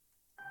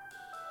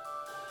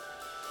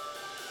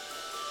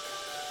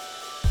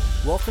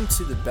Welcome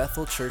to the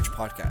Bethel Church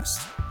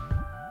Podcast.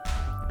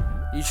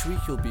 Each week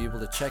you'll be able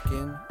to check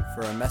in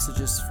for our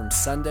messages from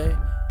Sunday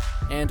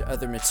and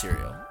other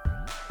material.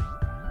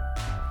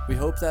 We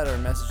hope that our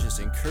messages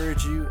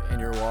encourage you in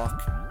your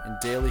walk in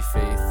daily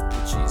faith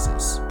with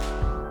Jesus.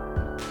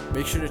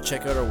 Make sure to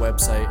check out our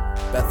website,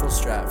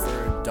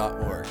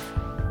 bethelstratford.org.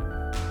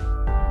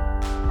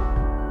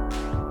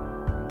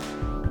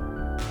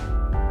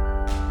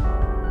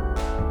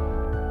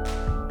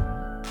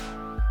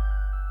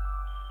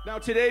 Now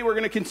today we're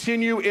going to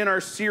continue in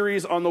our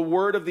series on the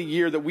word of the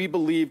year that we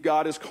believe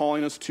God is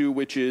calling us to,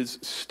 which is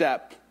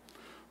step,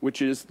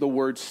 which is the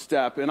word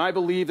step. And I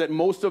believe that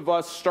most of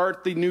us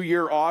start the new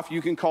year off.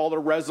 You can call it a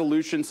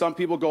resolution. Some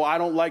people go, I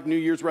don't like New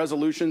Year's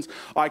resolutions.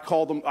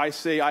 I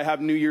say I have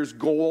New Year's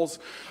goals.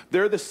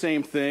 They're the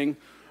same thing.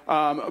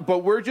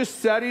 But we're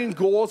just setting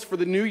goals for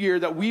the new year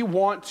that we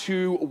want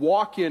to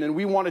walk in and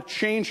we want to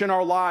change in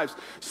our lives.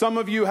 Some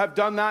of you have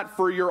done that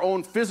for your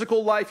own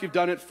physical life. You've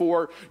done it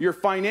for your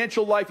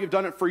financial life. You've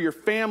done it for your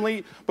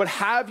family. But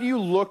have you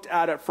looked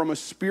at it from a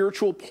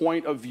spiritual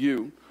point of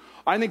view?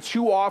 I think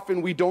too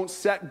often we don't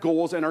set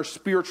goals in our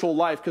spiritual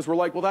life because we're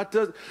like, well,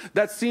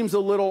 that seems a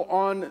little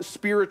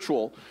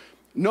unspiritual.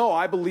 No,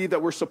 I believe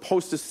that we're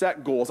supposed to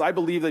set goals. I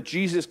believe that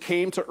Jesus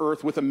came to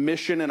earth with a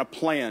mission and a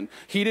plan.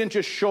 He didn't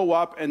just show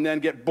up and then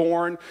get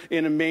born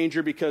in a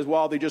manger because,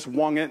 well, they just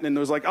wung it and it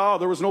was like, oh,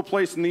 there was no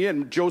place in the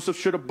inn. Joseph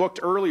should have booked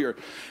earlier.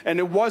 And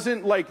it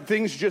wasn't like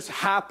things just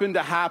happened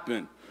to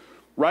happen,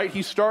 right?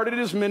 He started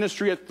his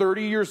ministry at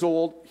 30 years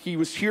old. He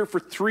was here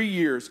for 3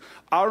 years.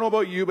 I don't know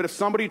about you, but if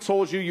somebody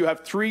told you you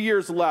have 3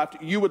 years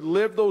left, you would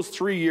live those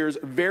 3 years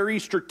very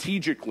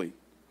strategically.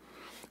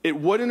 It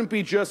wouldn't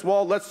be just,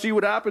 well, let's see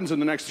what happens in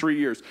the next 3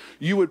 years.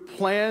 You would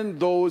plan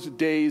those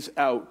days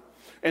out.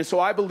 And so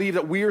I believe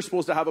that we are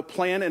supposed to have a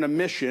plan and a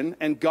mission,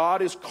 and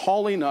God is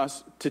calling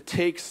us to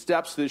take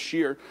steps this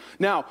year.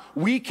 Now,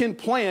 we can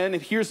plan,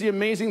 and here's the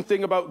amazing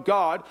thing about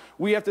God.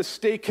 We have to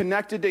stay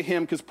connected to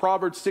Him because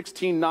Proverbs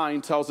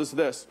 16:9 tells us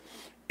this.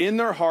 In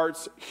their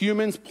hearts,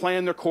 humans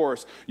plan their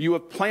course. You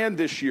have planned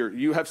this year.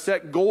 You have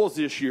set goals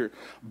this year.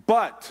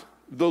 But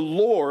the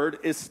Lord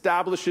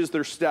establishes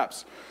their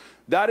steps.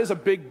 That is a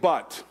big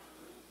but.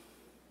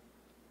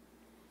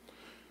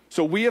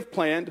 So we have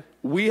planned,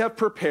 we have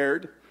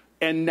prepared,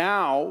 and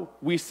now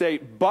we say,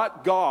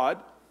 but God,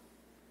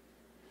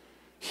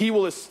 He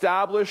will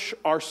establish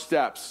our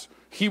steps.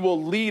 He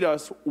will lead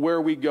us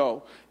where we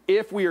go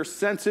if we are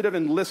sensitive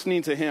and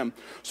listening to Him.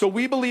 So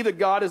we believe that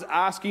God is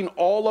asking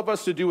all of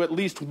us to do at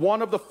least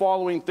one of the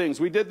following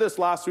things. We did this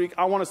last week.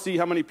 I want to see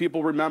how many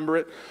people remember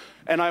it.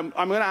 And I'm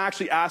going to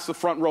actually ask the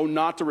front row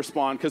not to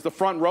respond because the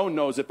front row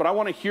knows it. But I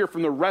want to hear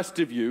from the rest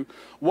of you.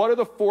 What are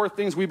the 4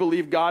 things we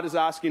believe God is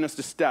asking us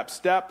to step?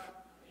 Step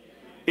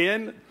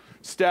in,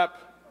 step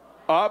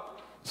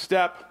up,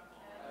 step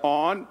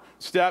on,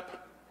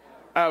 step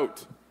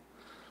out.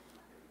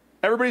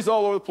 Everybody's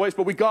all over the place,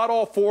 but we got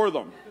all 4 of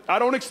them. I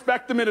don't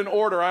expect them in an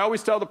order. I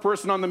always tell the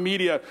person on the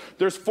media,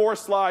 there's 4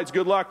 slides.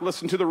 Good luck.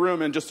 Listen to the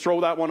room and just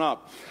throw that one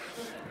up.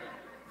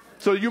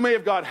 So you may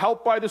have got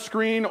help by the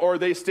screen or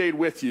they stayed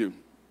with you.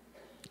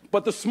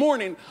 But this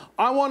morning,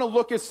 I want to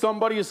look at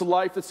somebody's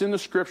life that's in the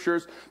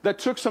scriptures that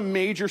took some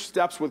major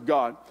steps with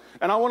God.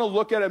 And I want to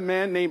look at a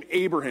man named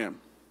Abraham.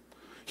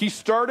 He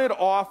started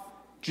off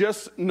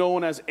just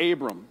known as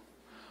Abram.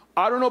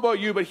 I don't know about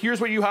you, but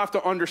here's what you have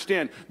to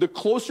understand. The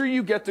closer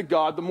you get to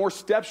God, the more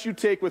steps you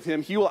take with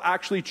Him, He will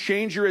actually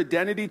change your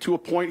identity to a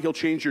point He'll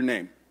change your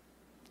name.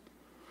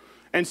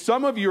 And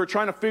some of you are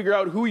trying to figure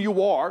out who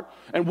you are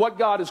and what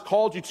God has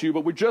called you to,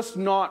 but we're just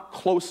not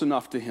close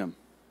enough to Him.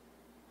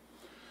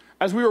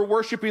 As we were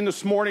worshiping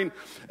this morning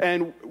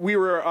and we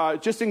were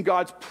just in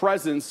God's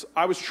presence,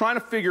 I was trying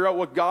to figure out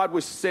what God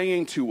was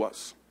saying to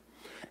us.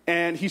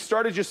 And He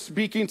started just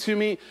speaking to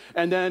me,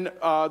 and then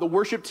the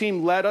worship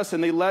team led us,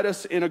 and they led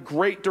us in a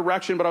great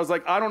direction, but I was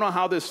like, I don't know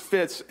how this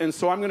fits, and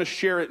so I'm going to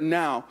share it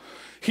now.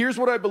 Here's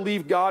what I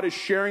believe God is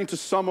sharing to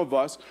some of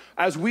us.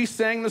 As we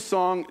sang the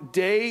song,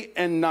 Day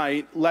and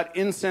Night, Let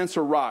Incense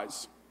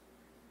Arise.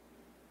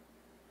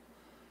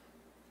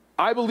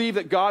 I believe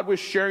that God was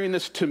sharing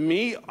this to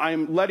me.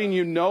 I'm letting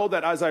you know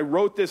that as I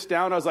wrote this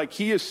down, I was like,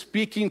 He is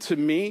speaking to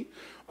me.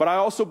 But I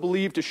also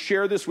believe to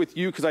share this with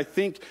you because I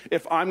think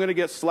if I'm going to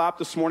get slapped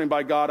this morning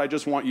by God, I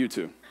just want you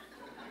to.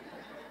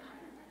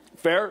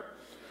 Fair?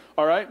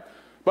 All right?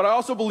 But I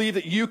also believe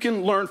that you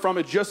can learn from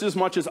it just as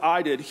much as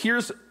I did.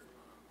 Here's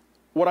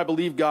what I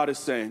believe God is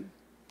saying.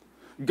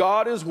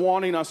 God is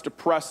wanting us to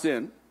press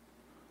in.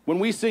 When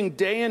we sing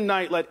day and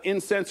night, let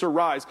incense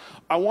arise,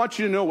 I want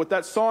you to know what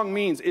that song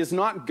means is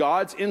not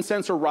God's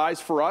incense arise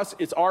for us.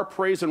 It's our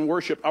praise and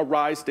worship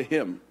arise to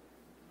Him.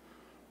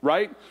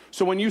 Right?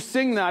 So when you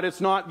sing that, it's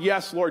not,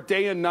 yes, Lord,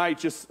 day and night,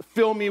 just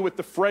fill me with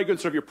the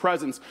fragrance of your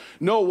presence.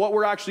 No, what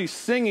we're actually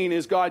singing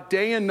is, God,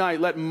 day and night,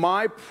 let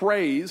my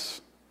praise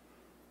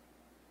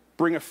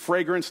bring a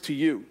fragrance to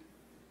you.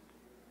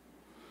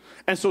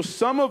 And so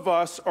some of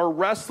us are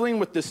wrestling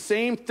with the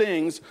same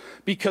things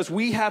because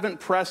we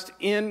haven't pressed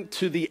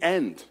into the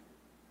end.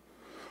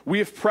 We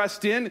have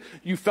pressed in,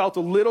 you felt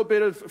a little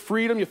bit of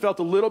freedom, you felt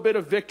a little bit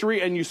of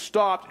victory, and you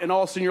stopped, and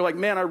all of a sudden you're like,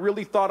 man, I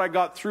really thought I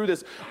got through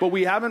this, but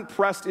we haven't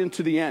pressed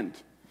into the end.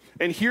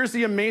 And here's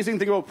the amazing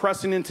thing about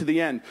pressing into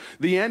the end.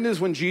 The end is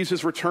when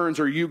Jesus returns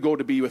or you go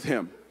to be with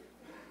him.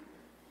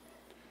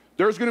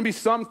 There's going to be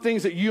some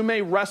things that you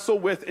may wrestle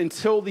with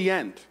until the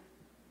end.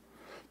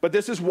 But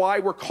this is why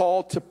we're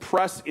called to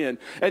press in.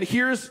 And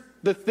here's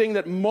the thing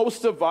that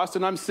most of us,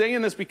 and I'm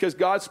saying this because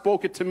God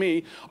spoke it to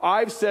me,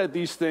 I've said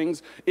these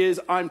things,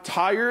 is I'm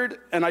tired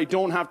and I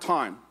don't have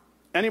time.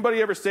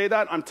 Anybody ever say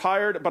that? I'm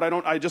tired, but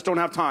I just don't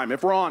have time.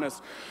 If we're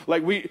honest,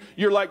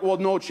 you're like, well,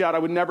 no, Chad, I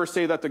would never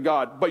say that to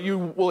God. But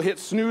you will hit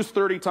snooze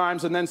 30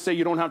 times and then say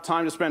you don't have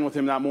time to spend with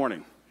him that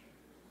morning.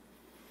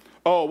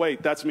 Oh,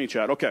 wait, that's me,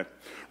 Chad. Okay.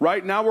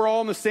 Right now we're all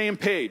on the same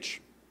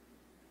page.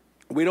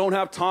 We don't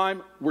have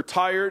time. We're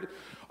tired.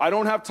 I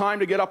don't have time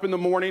to get up in the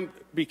morning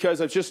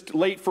because I'm just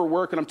late for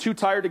work and I'm too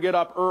tired to get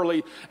up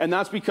early. And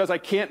that's because I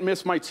can't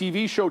miss my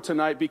TV show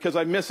tonight because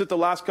I missed it the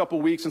last couple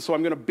of weeks. And so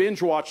I'm going to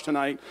binge watch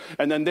tonight.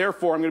 And then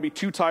therefore I'm going to be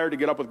too tired to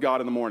get up with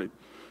God in the morning.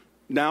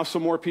 Now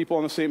some more people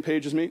on the same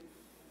page as me.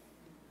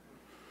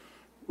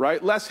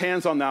 Right? Less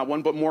hands on that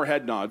one, but more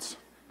head nods.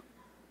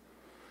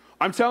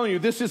 I'm telling you,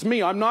 this is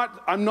me. I'm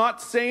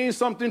not saying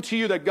something to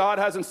you that God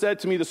hasn't said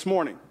to me this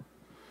morning.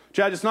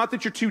 Chad, it's not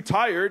that you're too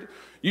tired.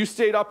 You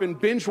stayed up and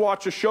binge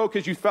watched a show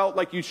because you felt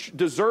like you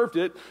deserved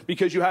it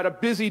because you had a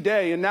busy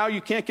day, and now you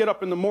can't get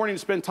up in the morning to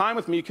spend time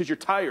with me because you're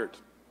tired.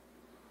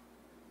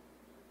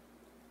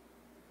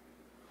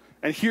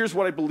 And here's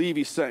what I believe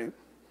he's saying.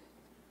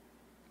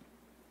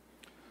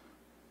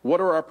 What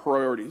are our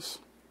priorities?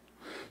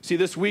 See,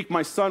 this week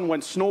my son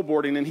went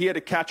snowboarding, and he had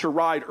to catch a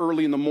ride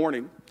early in the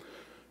morning.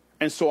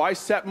 And so I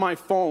set my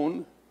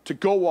phone to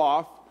go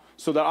off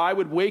so that I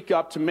would wake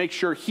up to make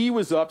sure he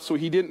was up so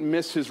he didn't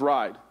miss his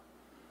ride.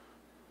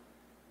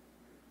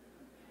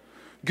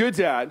 Good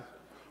dad,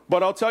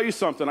 but I'll tell you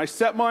something. I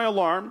set my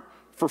alarm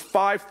for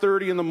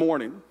 5:30 in the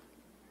morning.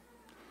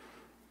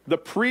 The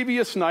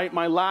previous night,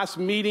 my last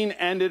meeting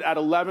ended at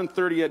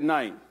 11:30 at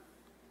night.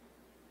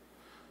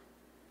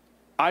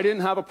 I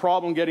didn't have a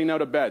problem getting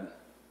out of bed.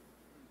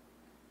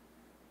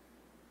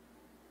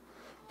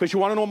 Because you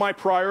want to know what my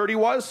priority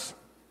was?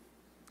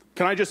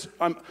 Can I just...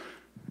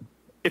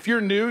 if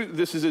you're new,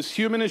 this is as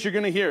human as you're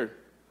going to hear.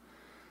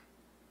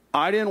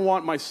 I didn't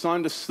want my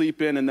son to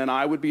sleep in and then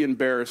I would be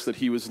embarrassed that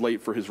he was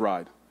late for his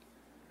ride.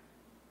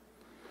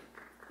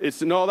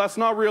 No, that's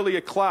not really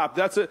a clap.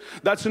 That's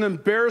an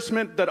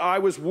embarrassment that I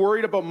was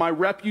worried about my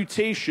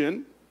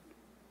reputation.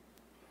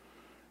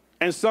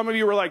 And some of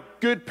you were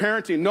like, good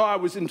parenting. No, I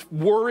was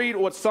worried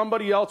what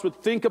somebody else would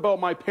think about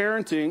my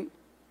parenting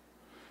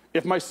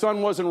if my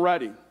son wasn't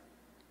ready.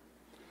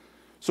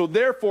 So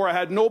therefore, I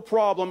had no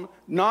problem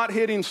not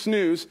hitting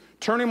snooze,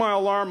 turning my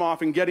alarm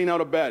off, and getting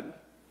out of bed.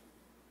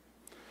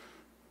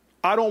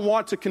 I don't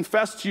want to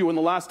confess to you when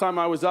the last time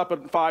I was up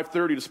at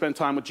 5:30 to spend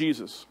time with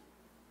Jesus.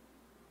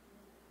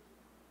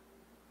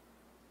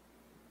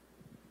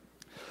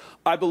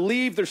 I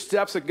believe there's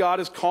steps that God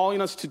is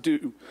calling us to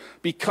do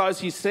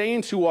because he's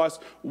saying to us,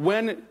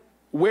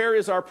 where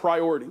is our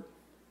priority?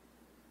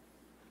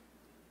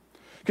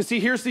 Because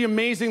see, here's the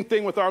amazing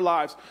thing with our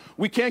lives.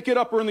 We can't get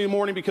up early in the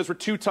morning because we're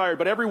too tired,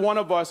 but every one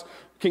of us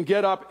can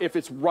get up if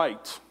it's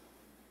right.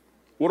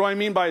 What do I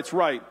mean by it's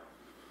right?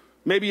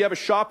 Maybe you have a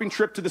shopping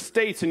trip to the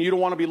States and you don't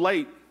want to be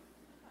late.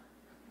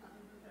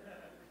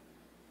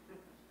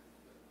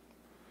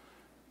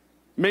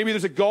 Maybe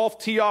there's a golf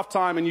tee-off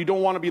time and you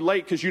don't want to be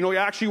late because you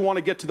actually want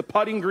to get to the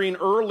putting green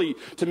early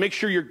to make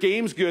sure your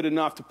game's good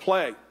enough to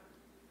play.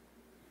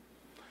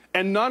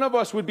 And none of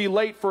us would be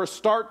late for a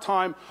start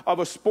time of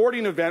a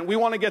sporting event. We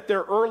want to get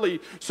there early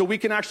so we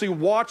can actually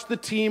watch the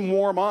team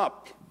warm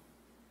up.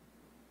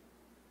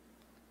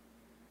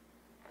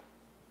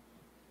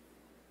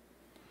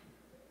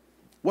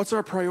 What's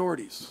our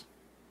priorities?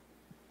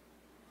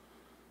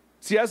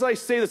 See, as I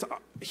say this,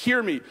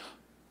 hear me.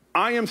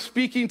 I am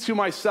speaking to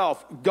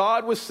myself.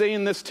 God was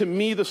saying this to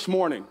me this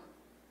morning.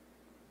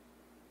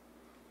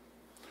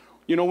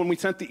 You know, when we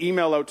sent the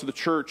email out to the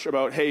church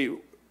about, hey,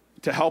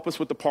 to help us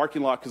with the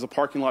parking lot, because the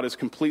parking lot is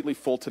completely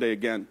full today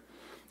again,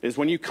 is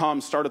when you come,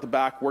 start at the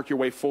back, work your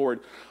way forward.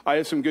 I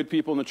have some good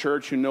people in the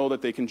church who know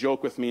that they can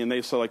joke with me, and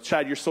they say, like,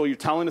 Chad, you're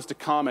telling us to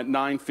come at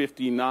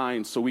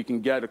 9:59 so we can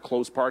get a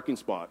closed parking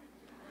spot.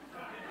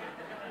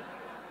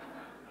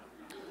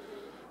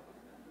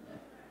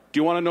 Do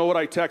you want to know what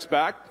I text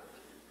back?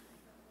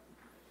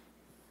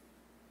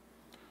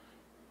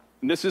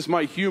 And this is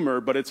my humor,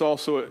 but it's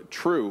also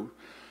true.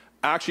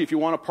 Actually, if you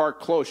want to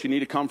park close, you need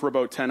to come for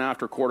about 10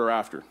 after, quarter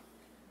after.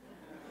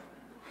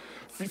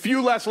 A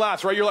few less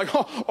laughs, right? You're like,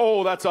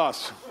 oh, that's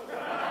us.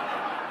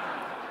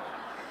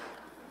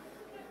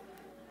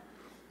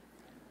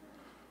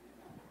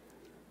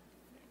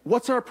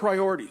 What's our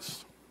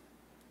priorities?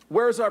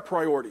 Where's our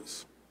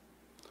priorities?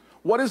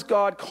 What is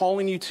God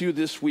calling you to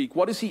this week?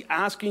 What is he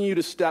asking you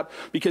to step?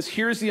 Because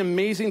here's the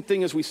amazing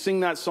thing as we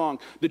sing that song.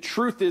 The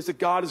truth is that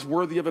God is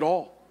worthy of it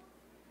all.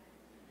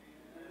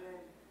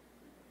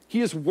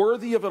 He is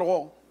worthy of it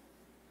all.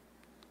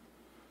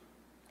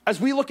 as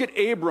we look at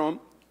Abram,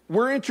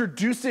 we're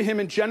introduced to him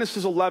in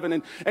Genesis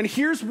 11. And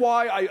here's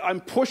why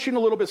I'm pushing a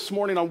little bit this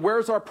morning on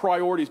where's our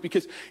priorities.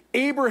 Because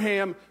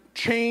Abraham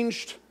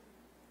changed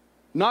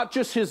not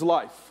just his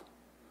life.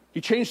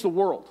 He changed the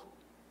world.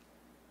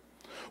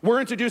 We're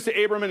introduced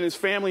to Abram and his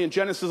family in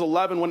Genesis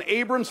 11 when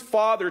Abram's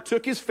father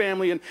took his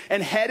family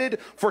and headed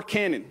for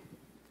Canaan.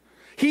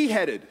 He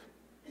headed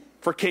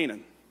for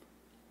Canaan.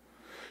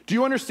 Do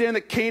you understand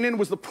that Canaan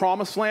was the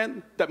promised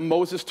land that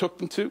Moses took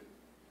them to?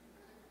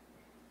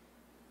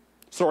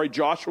 Sorry,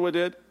 Joshua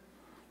did.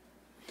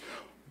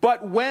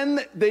 But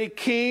when they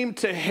came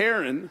to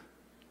Haran,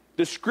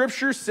 the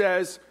scripture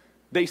says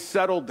they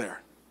settled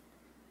there.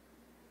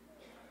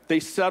 They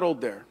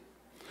settled there.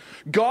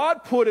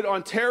 God put it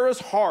on Terah's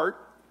heart,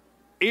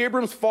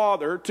 Abram's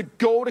father, to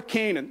go to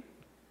Canaan,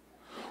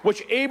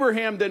 which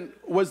Abraham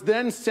was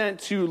sent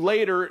to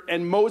later,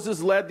 and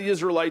Moses led the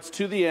Israelites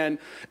to the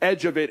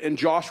edge of it, and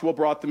Joshua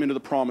brought them into the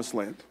promised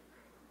land.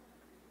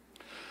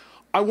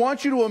 I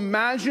want you to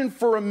imagine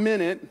for a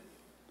minute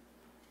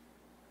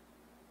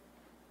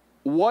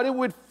what it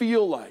would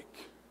feel like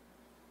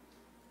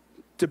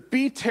to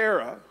be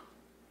Terah,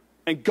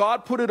 and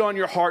God put it on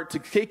your heart to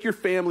take your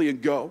family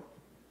and go.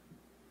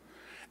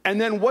 And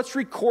then what's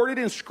recorded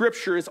in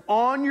Scripture is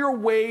on your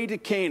way to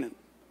Canaan.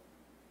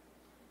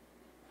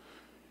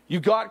 You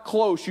got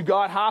close, you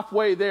got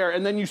halfway there,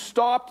 and then you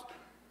stopped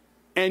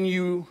and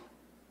you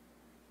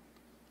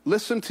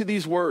listened to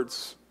these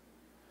words,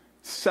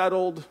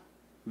 settled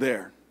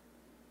there.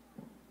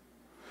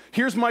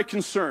 Here's my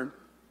concern.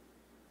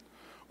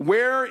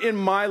 Where in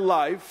my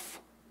life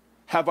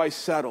have I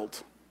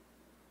settled?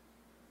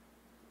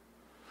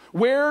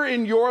 Where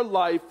in your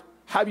life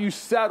have you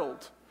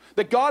settled?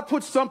 That God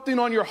put something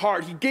on your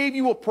heart. He gave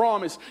you a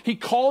promise. He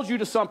called you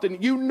to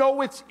something. You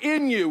know it's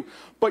in you,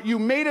 but you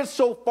made it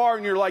so far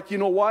and you're like, you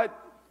know what?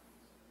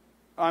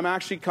 I'm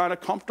actually kind of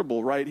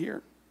comfortable right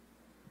here.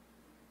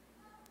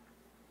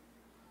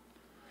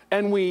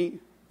 And we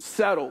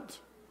settled.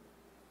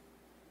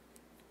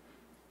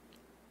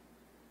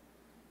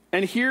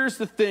 And here's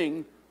the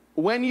thing.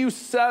 When you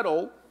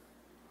settle,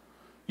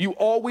 you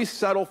always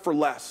settle for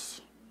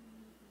less.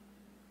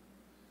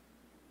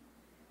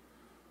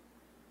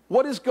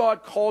 What has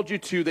God called you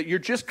to that you're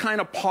just kind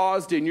of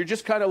paused in? You're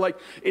just kind of like,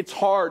 it's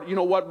hard. You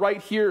know what?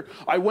 Right here,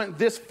 I went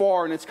this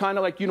far, and it's kind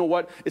of like, you know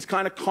what? It's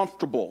kind of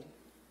comfortable.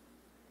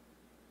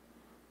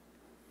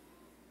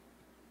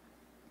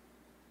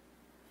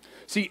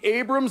 See,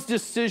 Abram's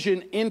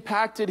decision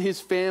impacted his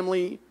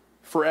family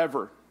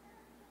forever.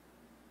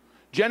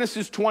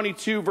 Genesis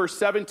 22, verse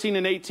 17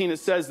 and 18, it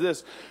says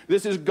this.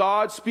 This is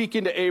God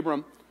speaking to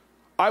Abram.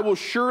 I will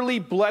surely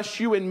bless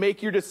you and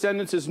make your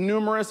descendants as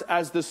numerous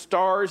as the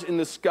stars in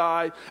the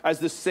sky, as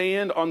the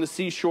sand on the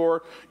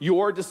seashore.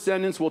 Your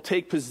descendants will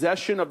take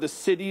possession of the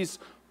cities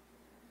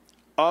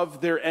of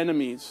their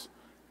enemies.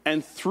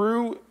 And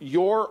through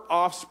your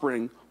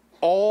offspring,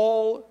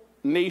 all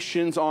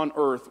nations on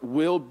earth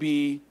will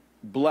be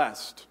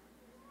blessed.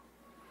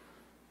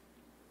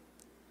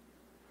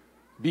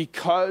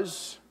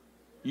 Because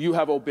you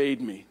have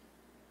obeyed me.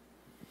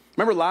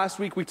 Remember last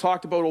week we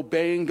talked about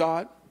obeying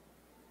God?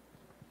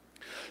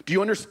 Do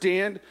you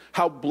understand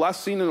how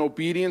blessing and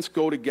obedience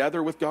go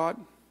together with God?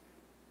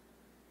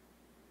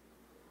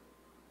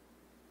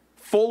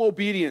 Full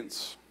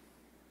obedience.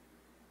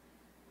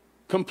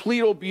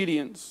 Complete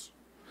obedience.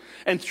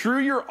 And through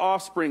your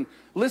offspring,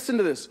 listen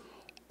to this,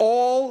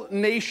 all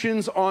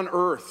nations on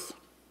earth,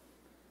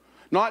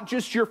 not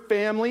just your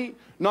family,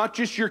 not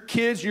just your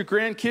kids, your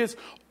grandkids,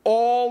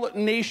 all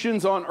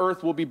nations on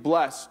earth will be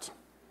blessed.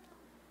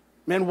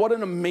 Man, what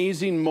an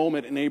amazing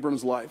moment in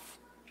Abram's life.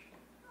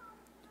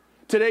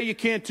 Today you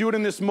can't do it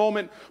in this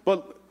moment,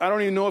 but I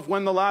don't even know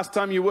when the last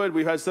time you would.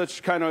 We've had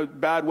such kind of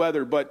bad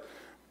weather, but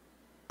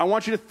I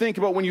want you to think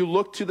about when you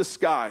looked to the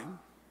sky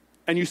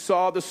and you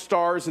saw the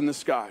stars in the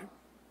sky.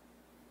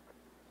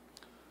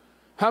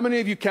 How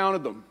many of you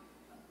counted them?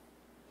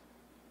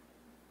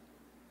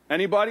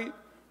 Anybody?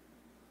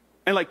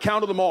 And like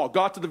counted them all,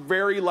 got to the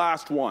very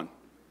last one.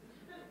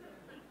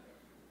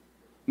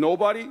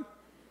 Nobody?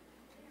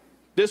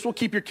 This will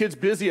keep your kids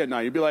busy at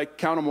night. You'll be like,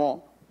 count them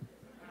all.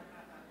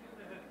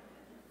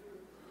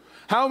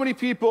 How many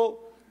people,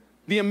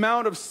 the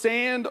amount of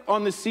sand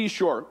on the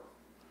seashore,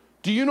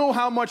 do you know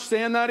how much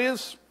sand that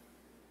is?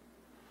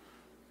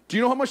 Do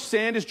you know how much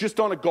sand is just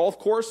on a golf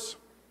course?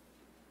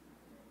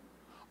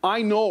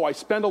 I know, I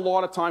spend a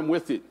lot of time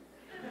with it.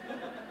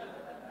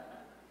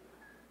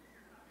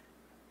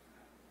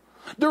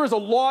 There is a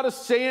lot of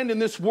sand in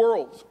this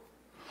world.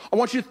 I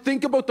want you to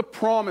think about the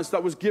promise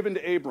that was given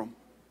to Abram.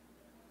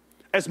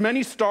 As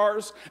many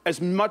stars,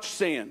 as much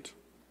sand.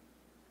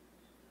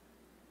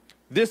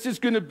 This is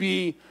going to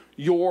be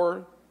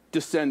your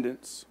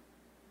descendants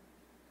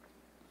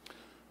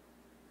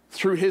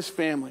through his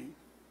family.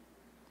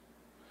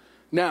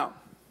 Now,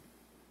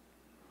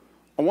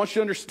 I want you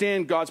to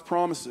understand God's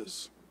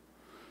promises.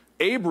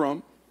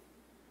 Abram,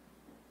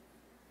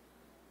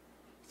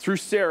 through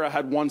Sarah,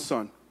 had one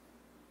son.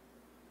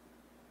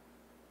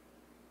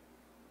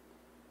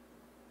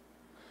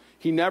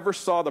 he never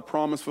saw the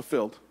promise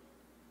fulfilled.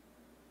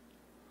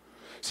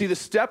 See, the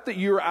step that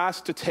you're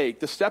asked to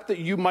take, the step that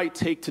you might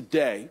take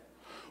today,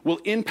 will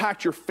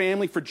impact your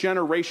family for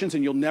generations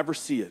and you'll never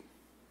see it.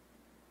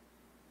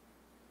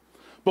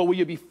 But will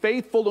you be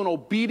faithful and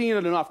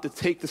obedient enough to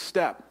take the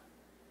step,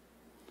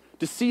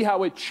 to see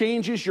how it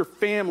changes your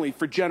family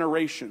for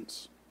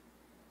generations?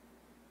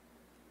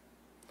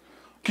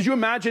 Could you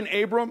imagine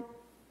Abram?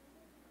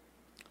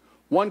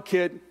 One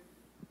kid,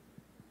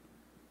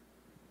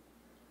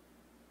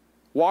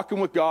 walking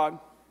with God.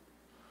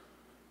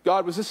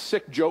 God, was this a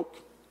sick joke?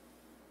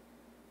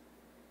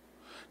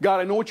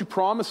 God, I know what you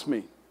promised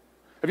me.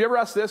 Have you ever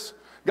asked this?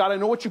 God, I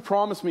know what you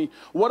promised me.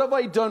 What have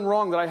I done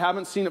wrong that I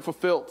haven't seen it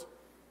fulfilled?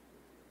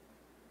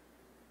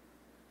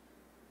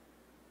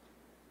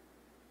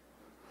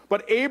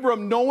 But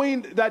Abram,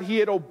 knowing that he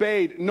had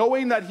obeyed,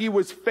 knowing that he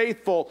was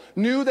faithful,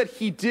 knew that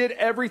he did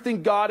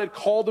everything God had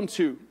called him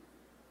to,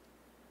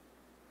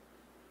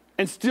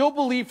 and still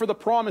believed for the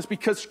promise,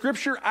 because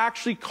Scripture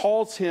actually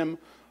calls him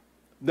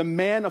the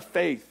man of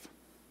faith.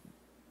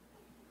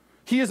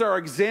 He is our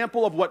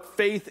example of what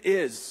faith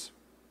is.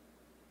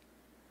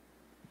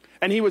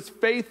 And he was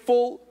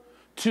faithful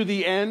to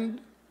the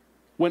end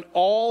when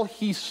all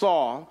he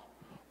saw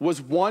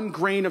was one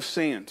grain of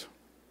sand.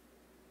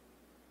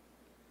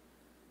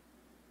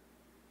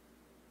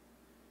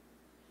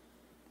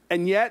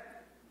 And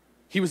yet,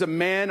 he was a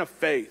man of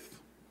faith.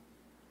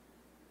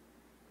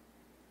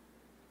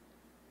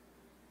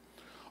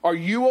 Are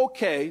you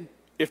okay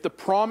if the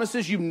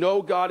promises you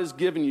know God has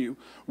given you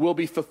will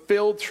be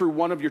fulfilled through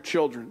one of your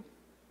children?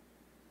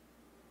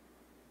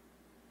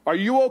 Are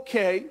you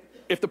okay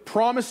if the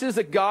promises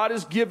that God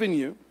has given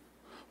you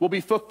will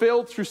be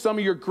fulfilled through some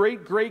of your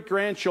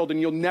great-great-grandchildren?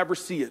 You'll never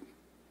see it.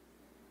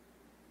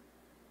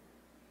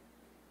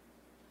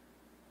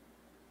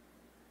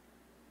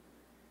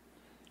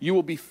 You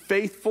will be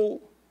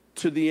faithful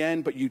to the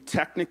end, but you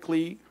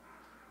technically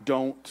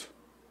don't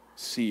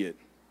see it.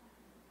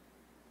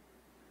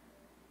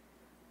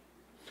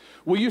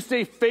 Will you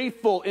stay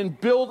faithful and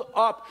build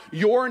up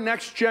your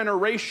next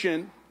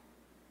generation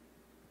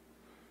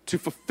to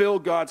fulfill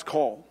God's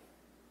call?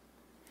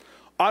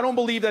 I don't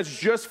believe that's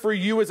just for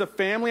you as a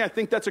family. I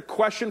think that's a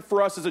question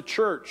for us as a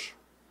church.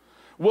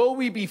 Will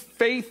we be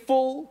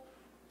faithful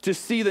to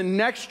see the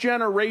next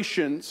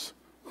generations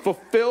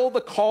fulfill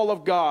the call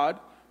of God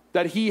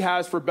that He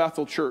has for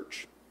Bethel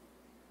Church?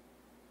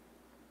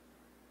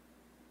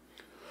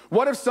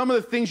 What if some of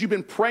the things you've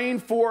been praying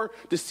for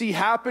to see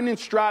happen in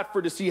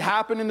Stratford, to see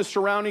happen in the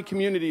surrounding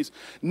communities,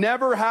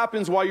 never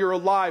happens while you're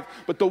alive,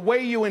 but the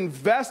way you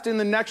invest in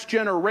the next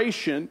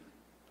generation,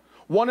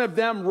 one of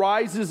them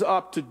rises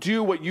up to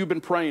do what you've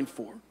been praying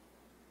for?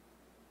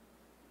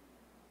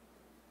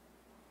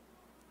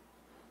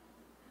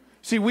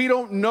 See, we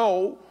don't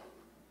know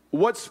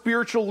what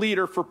spiritual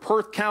leader for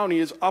Perth County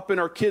is up in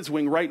our kids'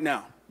 wing right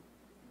now.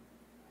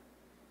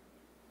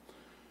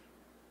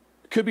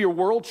 It could be a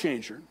world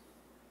changer.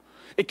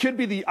 It could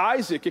be the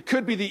Isaac. It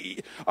could be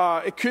the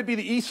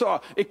Esau.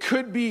 It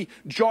could be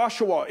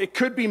Joshua. It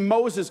could be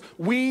Moses.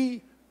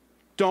 We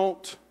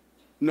don't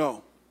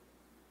know.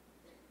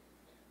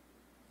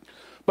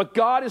 But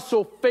God is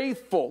so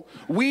faithful.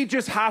 We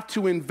just have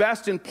to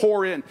invest and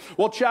pour in.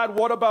 Well, Chad,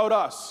 what about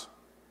us?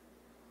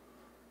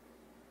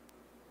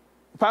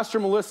 Pastor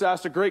Melissa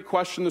asked a great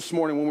question this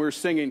morning when we were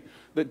singing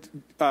that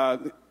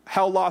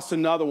hell lost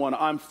another one,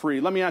 I'm free.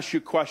 Let me ask you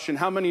a question.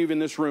 How many of you in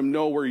this room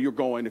know where you're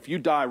going? If you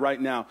die right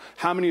now,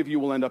 how many of you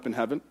will end up in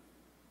heaven?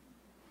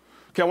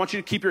 Okay, I want you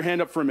to keep your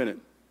hand up for a minute.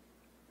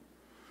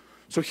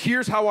 So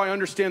here's how I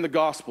understand the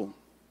gospel.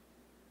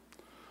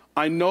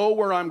 I know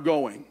where I'm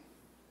going.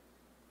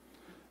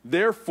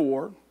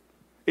 Therefore,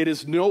 it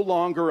is no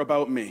longer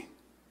about me.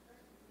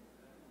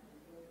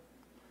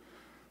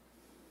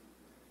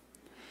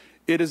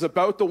 It is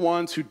about the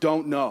ones who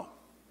don't know.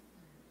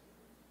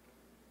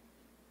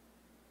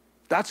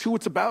 That's who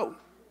it's about.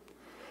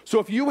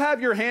 So if you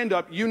have your hand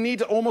up, you need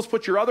to almost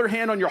put your other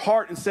hand on your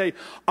heart and say,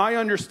 I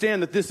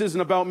understand that this isn't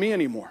about me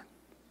anymore.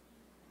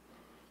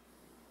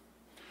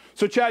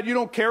 So Chad, you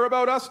don't care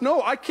about us?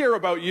 No, I care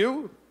about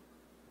you.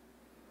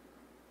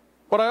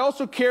 But I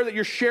also care that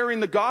you're sharing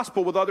the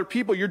gospel with other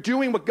people. You're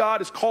doing what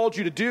God has called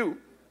you to do.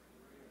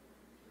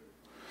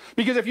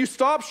 Because if you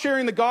stop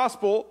sharing the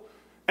gospel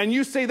and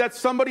you say that's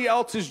somebody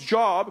else's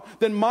job,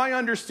 then my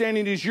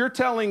understanding is you're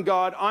telling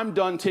God, I'm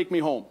done, take me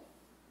home.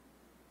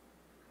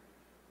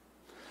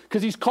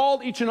 Because He's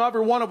called each and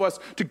every one of us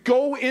to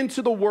go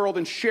into the world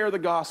and share the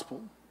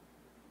gospel.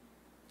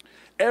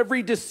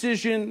 Every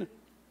decision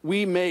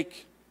we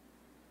make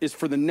is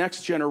for the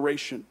next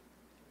generation.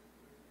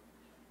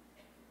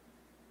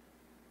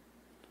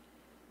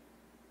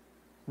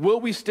 Will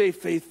we stay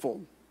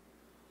faithful?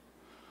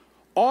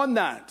 On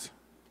that,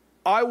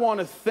 I want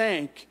to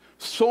thank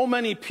so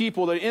many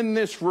people that are in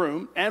this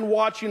room and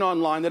watching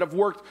online that have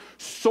worked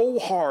so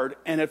hard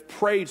and have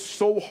prayed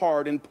so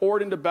hard and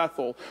poured into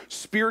Bethel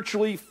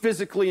spiritually,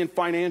 physically, and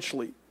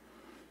financially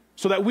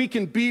so that we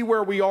can be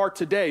where we are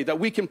today, that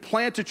we can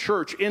plant a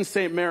church in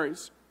St.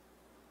 Mary's.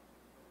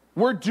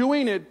 We're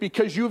doing it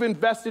because you've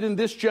invested in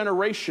this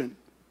generation.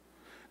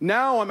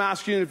 Now I'm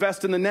asking you to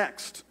invest in the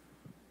next.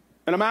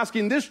 And I'm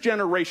asking this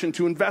generation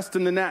to invest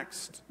in the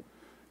next.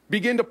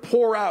 Begin to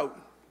pour out.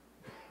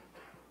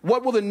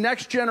 What will the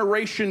next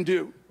generation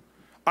do?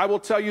 I will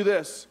tell you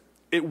this.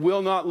 It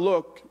will not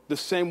look the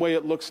same way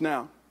it looks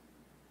now.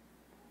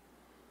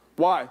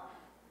 Why?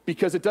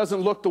 Because it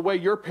doesn't look the way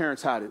your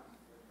parents had it.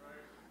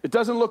 It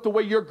doesn't look the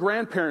way your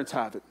grandparents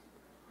have it.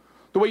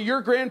 The way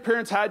your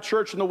grandparents had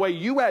church and the way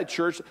you had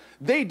church,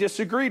 they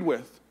disagreed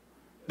with.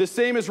 The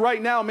same as right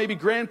now, maybe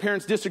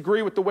grandparents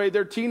disagree with the way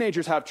their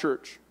teenagers have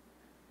church.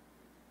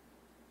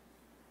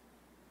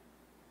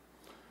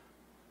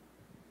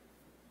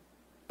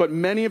 But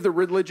many of the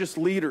religious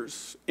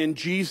leaders in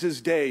Jesus'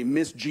 day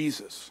missed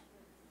Jesus.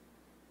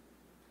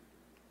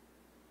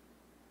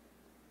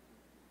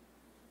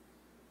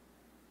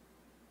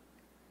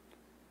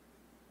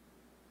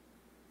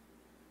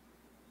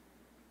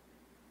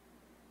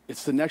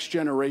 It's the next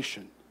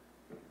generation.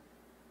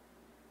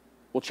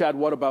 Well, Chad,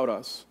 what about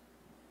us?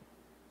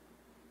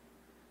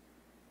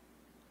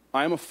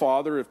 I am a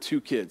father of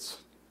 2 kids.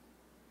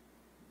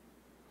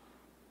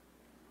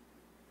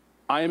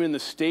 I am in the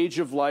stage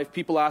of life.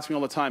 People ask me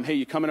all the time, hey,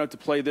 you coming out to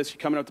play this? You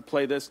coming out to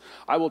play this?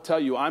 I will tell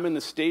you, I'm in the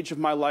stage of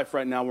my life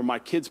right now where my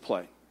kids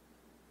play.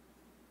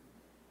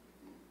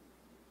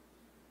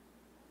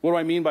 What do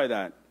I mean by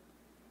that?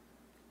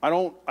 I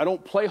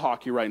don't play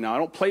hockey right now. I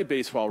don't play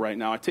baseball right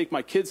now. I take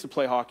my kids to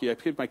play hockey. I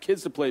take my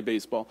kids to play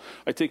baseball.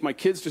 I take my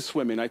kids to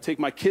swimming. I take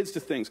my kids to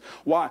things.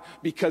 Why?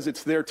 Because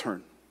it's their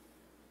turn.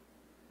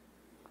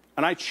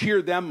 And I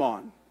cheer them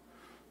on.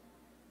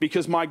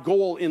 Because my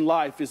goal in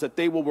life is that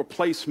they will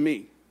replace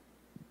me.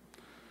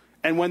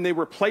 And when they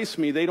replace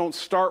me, they don't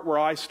start where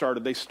I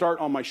started. They start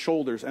on my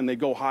shoulders and they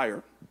go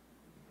higher.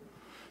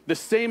 The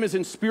same is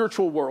in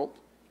spiritual world,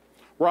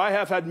 where I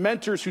have had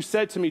mentors who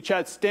said to me,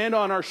 Chad, stand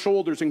on our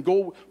shoulders and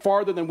go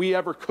farther than we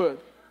ever could.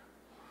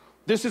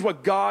 This is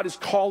what God is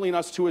calling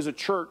us to as a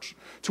church,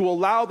 to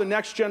allow the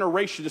next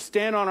generation to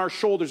stand on our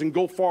shoulders and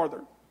go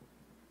farther.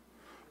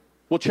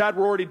 Well, Chad,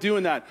 we're already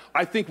doing that.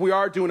 I think we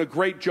are doing a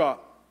great job.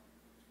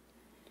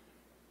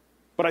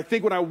 But I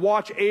think when I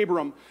watch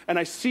Abram and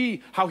I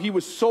see how he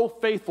was so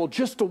faithful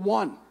just to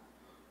one,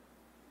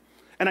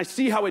 and I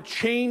see how it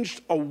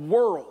changed a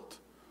world,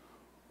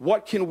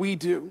 what can we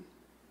do?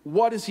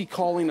 What is he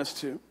calling us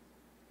to?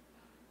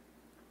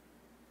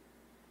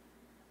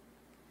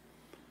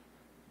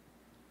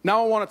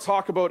 Now I want to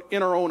talk about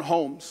in our own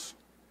homes.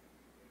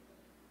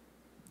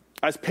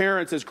 As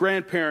parents, as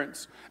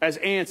grandparents, as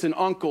aunts and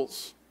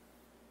uncles,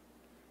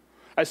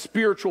 as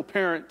spiritual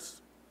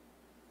parents.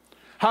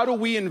 How do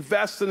we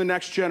invest in the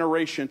next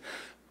generation?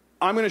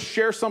 I'm going to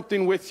share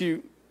something with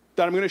you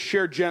that I'm going to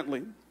share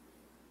gently.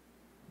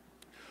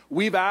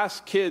 We've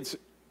asked kids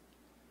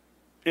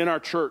in our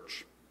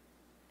church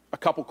a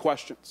couple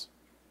questions.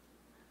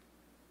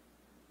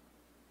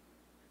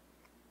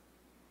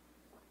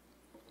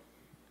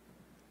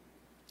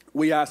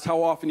 We asked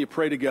how often you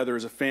pray together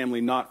as a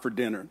family, not for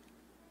dinner.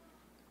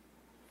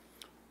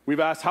 We've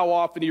asked how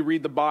often you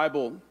read the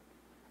Bible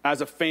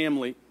as a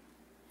family,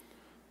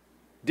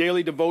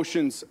 daily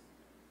devotions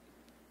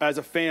as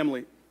a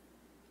family.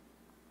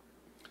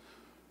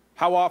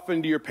 How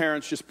often do your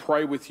parents just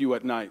pray with you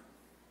at night?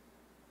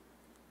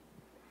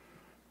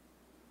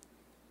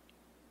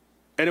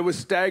 And it was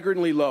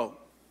staggeringly low.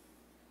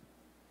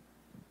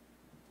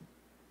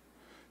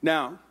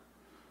 Now,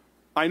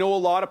 I know a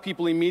lot of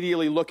people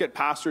immediately look at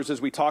pastors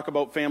as we talk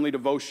about family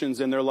devotions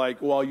and they're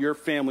like, well, your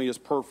family is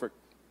perfect.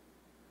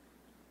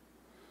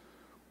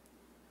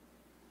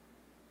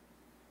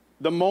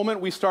 The moment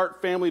we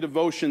start family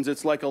devotions,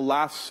 it's like a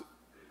laugh,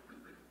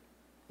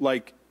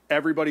 like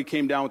everybody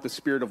came down with the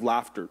spirit of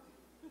laughter.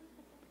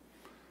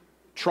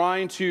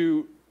 Trying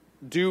to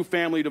do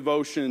family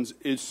devotions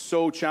is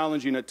so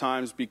challenging at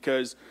times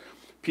because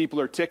people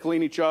are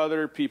tickling each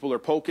other, people are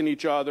poking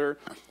each other.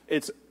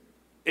 It's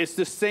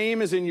the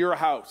same as in your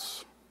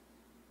house.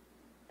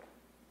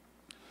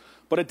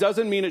 But it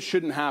doesn't mean it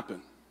shouldn't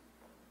happen.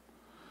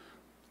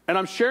 And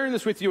I'm sharing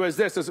this with you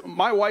as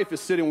my wife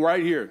is sitting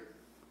right here.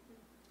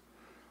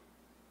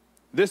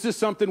 This is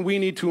something we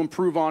need to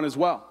improve on as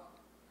well.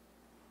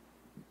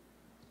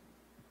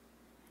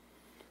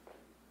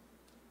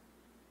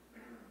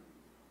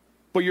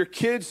 But your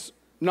kids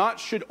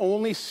should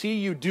only see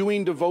you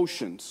doing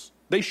devotions.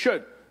 They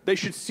should. They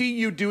should see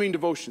you doing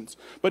devotions.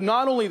 But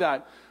not only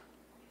that,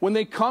 when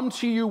they come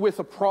to you with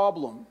a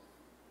problem,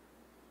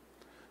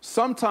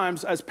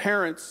 sometimes as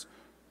parents,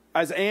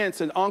 as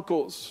aunts and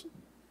uncles,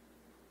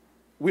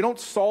 we don't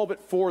solve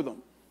it for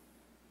them.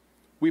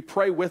 We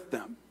pray with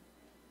them.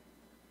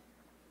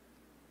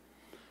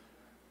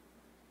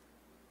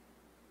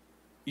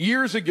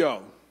 Years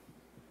ago,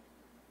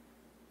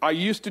 I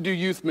used to do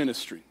youth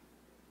ministry.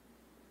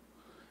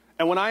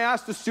 And when I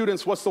asked the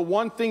students, what's the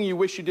one thing you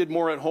wish you did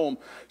more at home?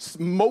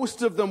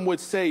 Most of them would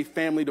say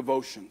family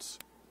devotions.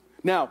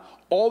 Now,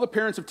 all the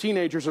parents of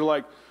teenagers are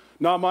like,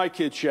 not my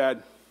kid,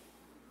 Chad.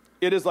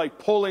 It is like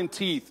pulling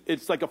teeth.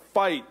 It's like a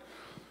fight.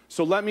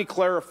 So let me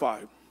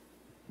clarify.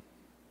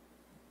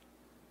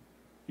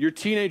 Your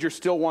teenager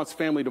still wants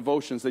family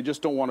devotions. They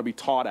just don't want to be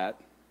taught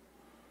at.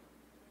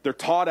 They're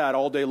taught at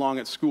all day long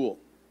at school.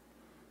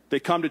 They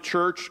come to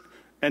church,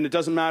 and it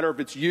doesn't matter if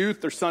it's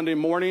youth or Sunday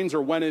mornings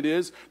or when it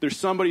is. There's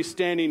somebody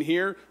standing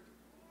here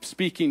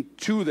speaking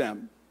to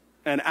them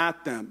and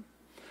at them.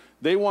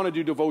 They want to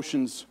do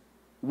devotions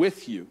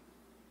with you.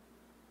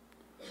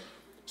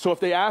 So if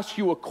they ask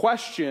you a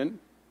question,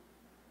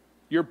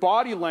 your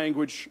body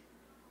language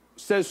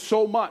says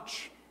so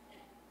much.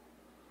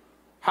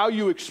 How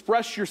you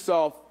express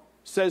yourself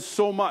says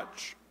so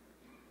much.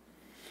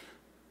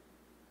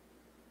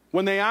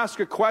 When they ask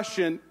a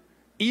question,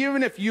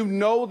 even if you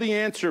know the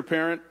answer,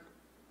 parent,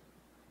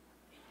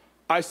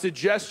 I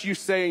suggest you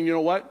saying, you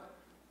know what?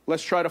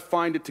 Let's try to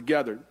find it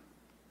together.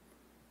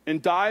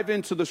 And dive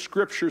into the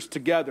scriptures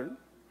together.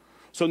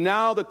 So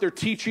now that they're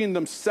teaching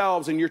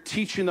themselves and you're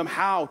teaching them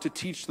how to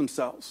teach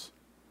themselves.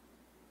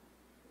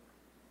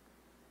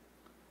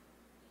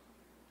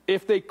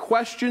 If they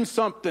question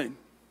something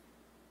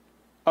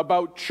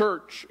about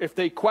church, if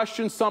they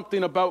question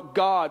something about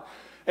God,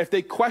 if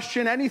they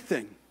question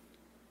anything,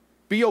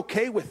 be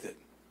okay with it.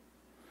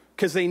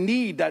 Because they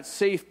need that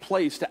safe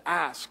place to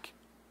ask.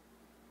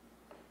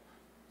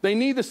 They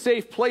need the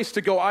safe place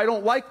to go, I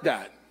don't like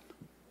that.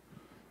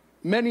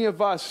 Many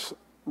of us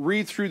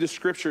read through the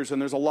scriptures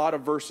and there's a lot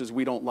of verses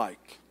we don't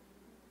like.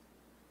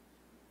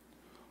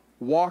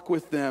 Walk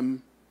with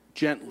them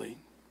gently.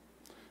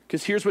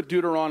 Because here's what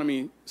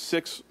Deuteronomy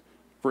 6,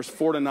 verse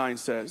 4-9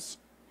 says.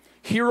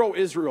 Hear, O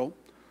Israel,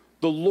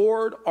 the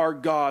Lord our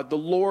God, the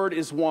Lord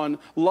is one.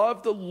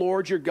 Love the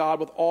Lord your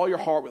God with all your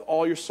heart, with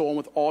all your soul, and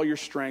with all your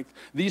strength.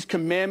 These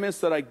commandments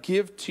that I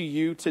give to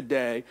you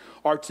today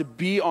are to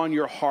be on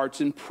your hearts.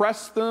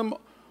 Impress them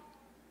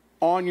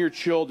on your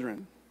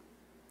children.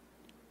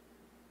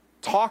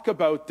 Talk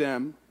about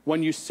them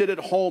when you sit at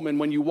home and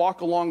when you walk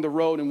along the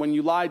road and when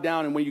you lie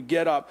down and when you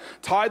get up.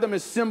 Tie them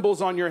as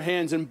symbols on your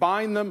hands and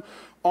bind them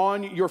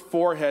on your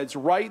foreheads.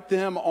 Write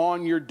them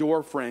on your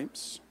door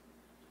frames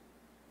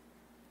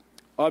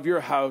of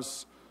your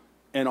house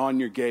and on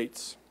your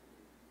gates.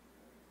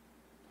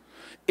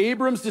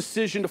 Abram's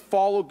decision to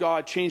follow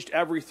God changed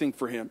everything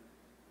for him.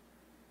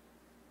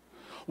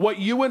 What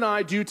you and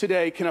I do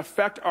today can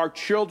affect our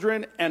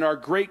children and our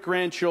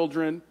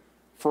great-grandchildren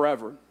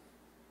forever.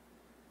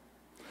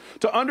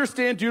 To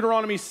understand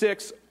Deuteronomy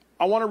 6,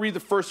 I want to read the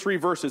first 3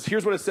 verses.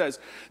 Here's what it says.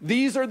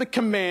 These are the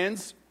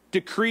commands,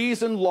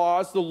 decrees, and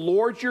laws the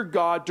Lord your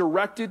God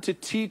directed to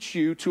teach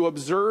you to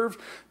observe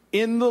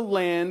in the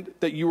land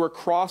that you are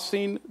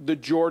crossing the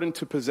Jordan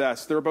to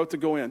possess. They're about to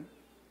go in.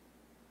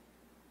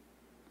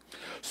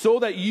 So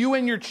that you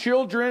and your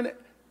children,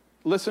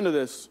 listen to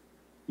this,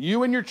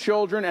 you and your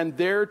children and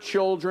their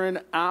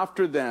children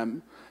after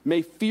them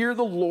may fear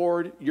the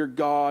Lord your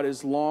God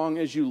as long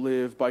as you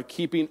live by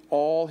keeping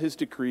all his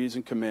decrees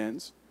and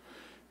commands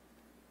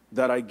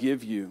that I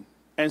give you,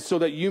 and so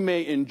that you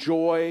may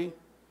enjoy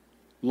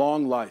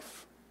long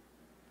life.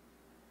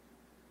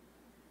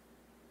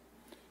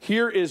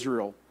 Hear,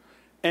 Israel,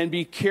 and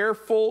be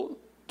careful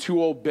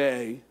to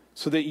obey,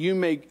 so that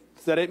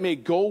it may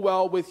go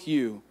well with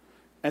you,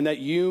 and that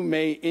you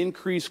may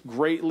increase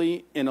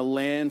greatly in a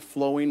land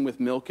flowing with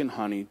milk and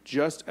honey,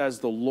 just as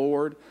the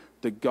Lord,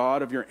 the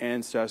God of your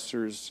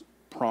ancestors,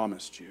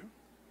 promised you.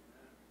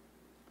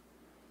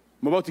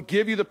 I'm about to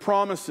give you the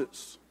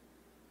promises.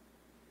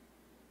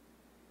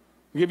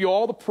 I'll give you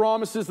all the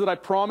promises that I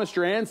promised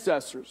your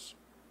ancestors.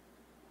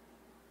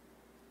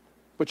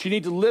 But you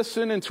need to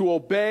listen and to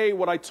obey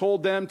what I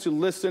told them to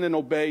listen and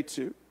obey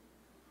to.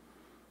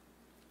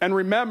 And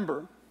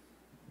remember,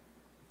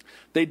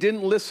 they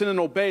didn't listen and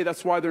obey.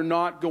 That's why they're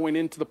not going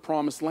into the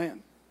promised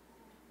land.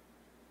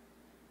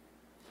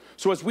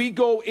 So as we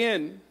go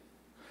in,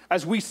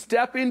 as we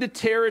step into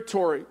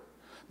territory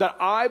that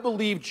I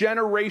believe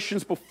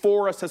generations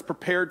before us has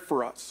prepared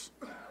for us,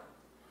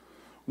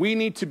 we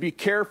need to be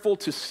careful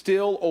to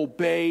still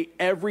obey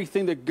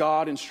everything that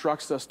God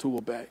instructs us to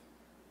obey.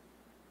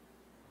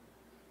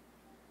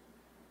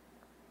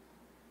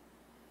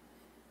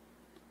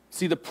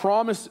 See, the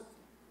promise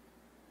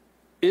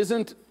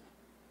isn't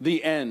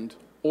the end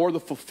or the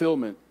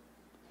fulfillment.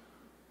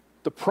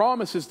 The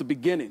promise is the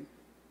beginning.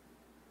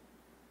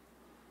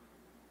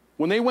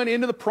 When they went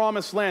into the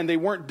promised land, they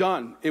weren't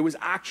done. It was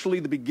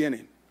actually the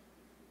beginning.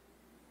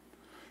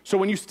 So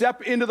when you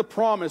step into the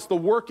promise, the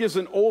work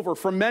isn't over.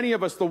 For many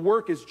of us, the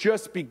work is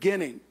just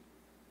beginning.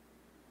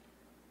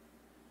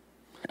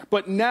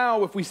 But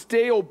now, if we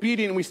stay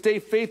obedient and we stay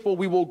faithful,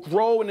 we will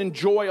grow and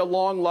enjoy a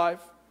long life.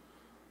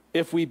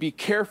 If we be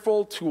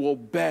careful to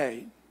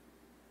obey,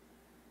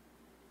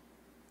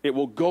 it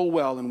will go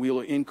well and we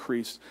will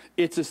increase.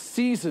 It's a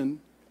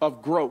season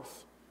of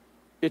growth.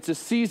 It's a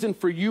season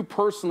for you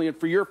personally and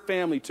for your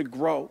family to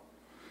grow.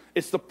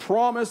 It's the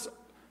promise,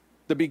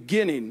 the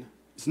beginning.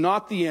 It's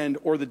not the end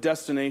or the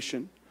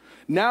destination.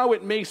 Now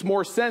it makes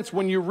more sense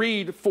when you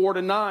read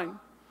 4-9.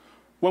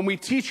 When we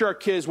teach our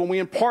kids, when we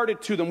impart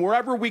it to them,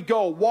 wherever we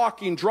go,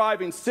 walking,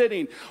 driving,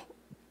 sitting,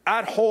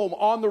 at home,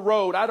 on the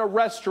road, at a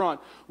restaurant,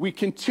 we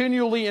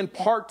continually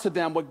impart to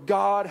them what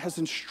God has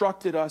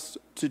instructed us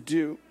to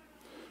do.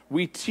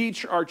 We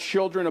teach our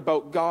children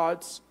about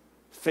God's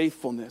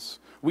faithfulness.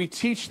 We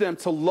teach them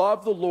to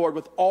love the Lord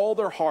with all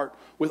their heart,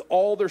 with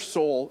all their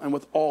soul, and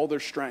with all their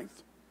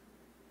strength.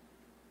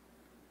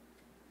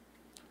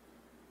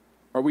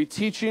 Are we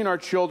teaching our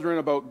children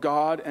about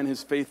God and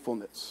his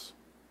faithfulness?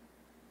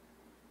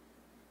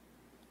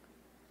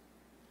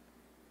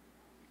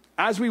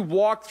 As we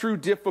walk through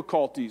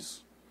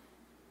difficulties,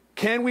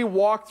 can we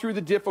walk through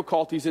the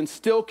difficulties and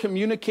still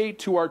communicate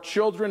to our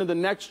children and the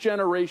next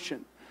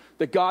generation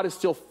that God is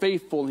still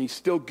faithful and he's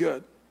still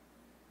good?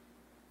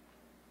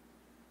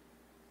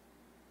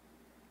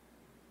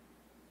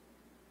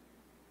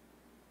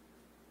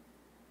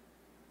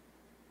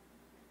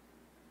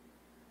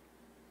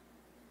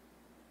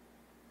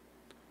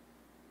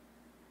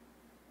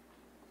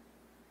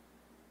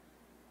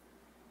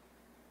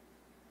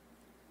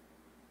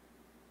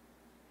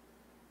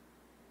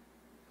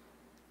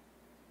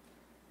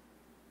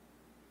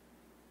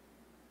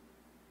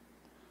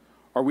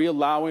 Are we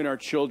allowing our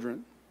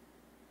children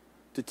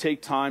to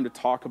take time to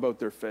talk about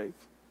their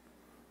faith,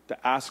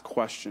 to ask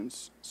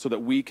questions so that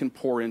we can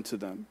pour into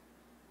them?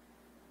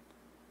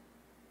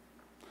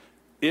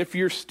 If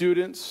your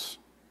students,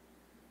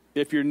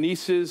 if your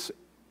nieces,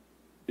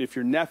 if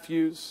your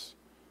nephews,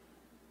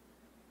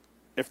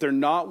 if they're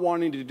not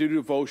wanting to do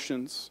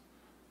devotions,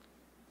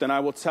 then I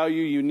will tell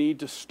you, you need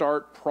to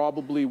start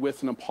probably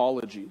with an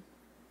apology.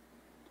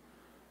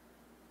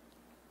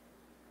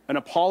 An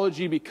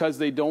apology because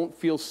they don't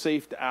feel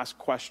safe to ask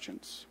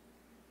questions.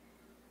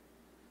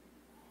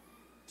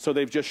 So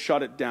they've just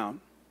shut it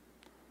down.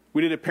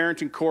 We did a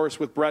parenting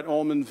course with Brett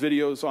Ullman's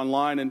videos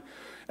online,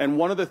 and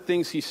one of the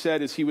things he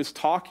said is he was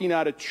talking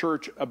at a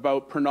church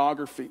about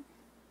pornography.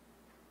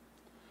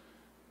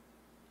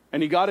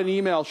 And he got an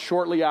email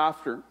shortly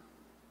after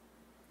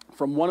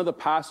from one of the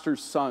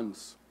pastor's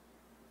sons.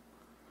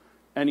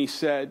 And he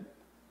said,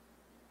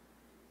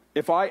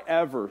 if I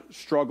ever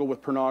struggle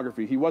with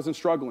pornography, he wasn't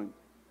struggling.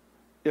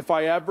 If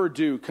I ever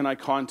do, can I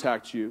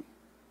contact you?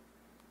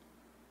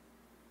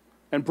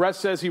 And Brett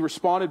says he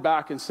responded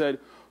back and said,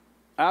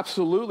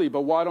 absolutely,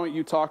 but why don't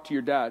you talk to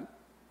your dad?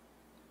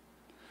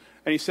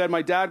 And he said,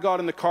 my dad got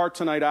in the car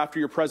tonight after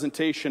your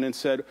presentation and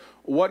said,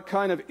 what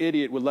kind of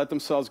idiot would let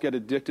themselves get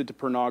addicted to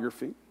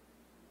pornography?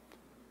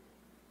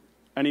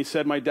 And he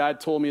said, my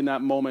dad told me in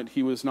that moment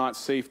he was not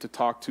safe to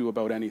talk to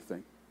about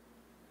anything.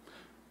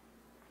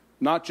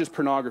 Not just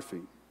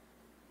pornography,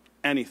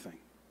 anything.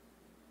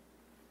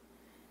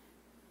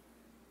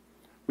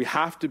 We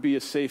have to be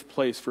a safe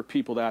place for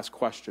people to ask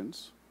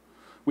questions.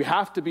 We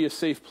have to be a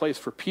safe place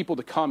for people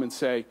to come and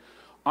say,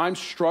 I'm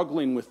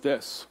struggling with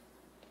this,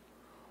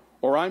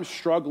 or I'm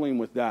struggling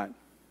with that.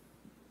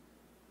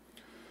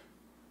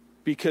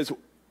 Because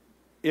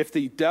if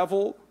the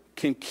devil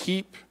can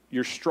keep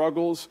your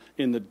struggles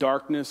in the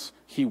darkness,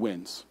 he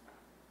wins.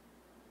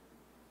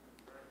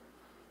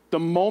 The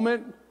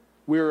moment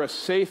we're a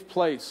safe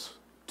place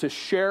to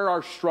share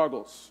our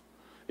struggles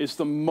is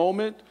the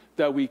moment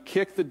that we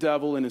kick the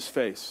devil in his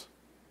face.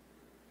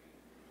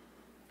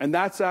 And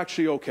that's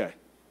actually okay.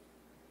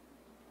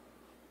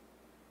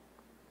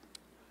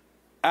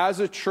 As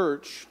a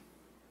church,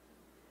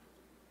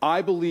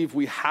 I believe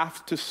we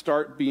have to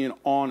start being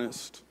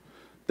honest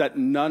that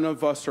none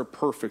of us are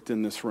perfect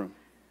in this room.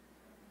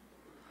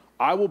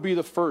 I will be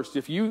the first.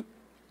 If you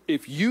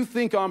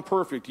think I'm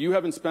perfect, you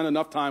haven't spent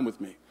enough time with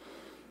me.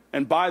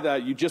 And by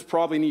that, you just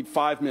probably need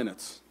 5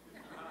 minutes.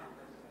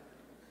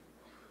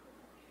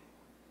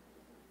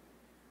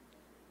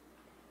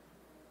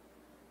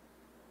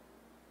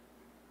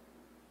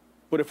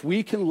 But if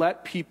we can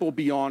let people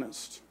be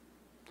honest,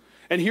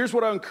 and here's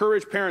what I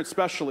encourage parents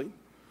especially,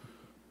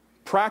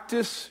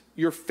 practice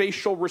your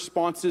facial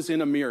responses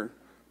in a mirror.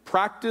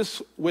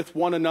 Practice with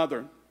one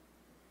another.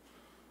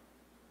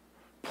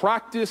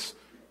 Practice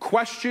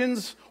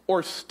questions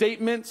or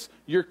statements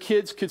your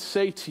kids could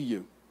say to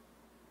you.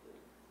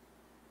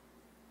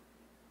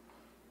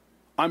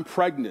 I'm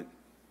pregnant.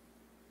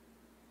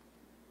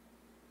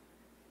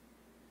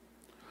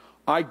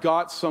 I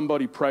got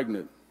somebody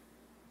pregnant.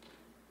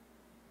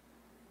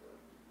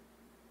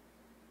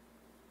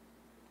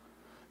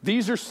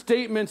 These are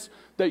statements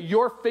that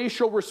your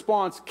facial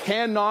response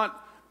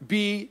cannot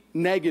be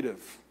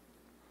negative.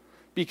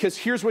 Because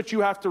here's what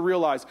you have to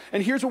realize.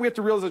 And here's what we have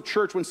to realize as a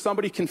church when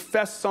somebody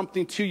confesses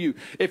something to you.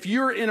 If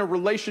you're in a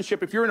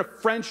relationship, if you're in a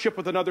friendship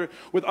with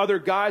other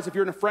guys, if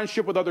you're in a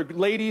friendship with other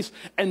ladies,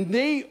 and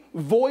they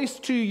voice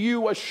to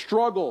you a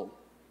struggle,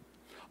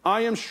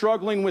 I am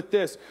struggling with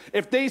this.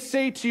 If they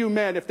say to you,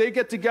 men, if they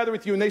get together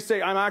with you and they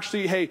say,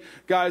 hey,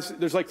 guys,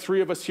 there's like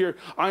 3 of us here,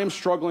 I am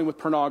struggling with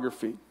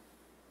pornography.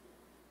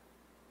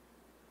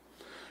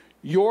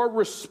 Your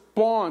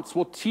response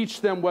will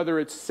teach them whether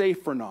it's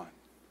safe or not.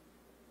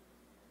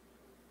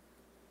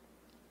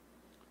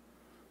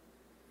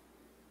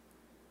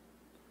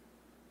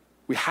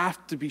 We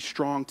have to be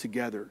strong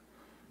together.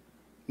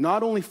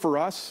 Not only for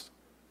us,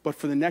 but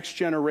for the next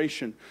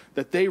generation.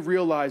 That they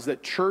realize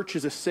that church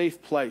is a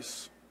safe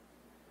place.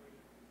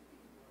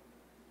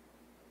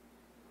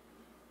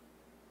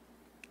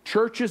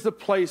 Church is the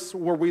place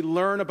where we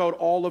learn about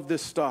all of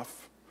this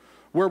stuff,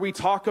 where we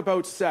talk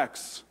about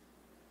sex.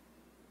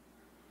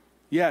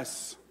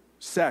 Yes,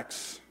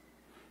 sex.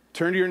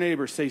 Turn to your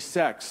neighbor, say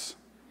sex.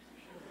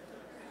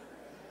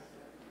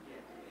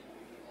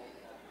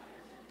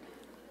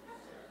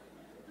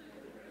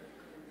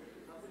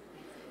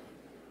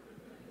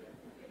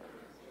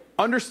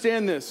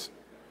 Understand this.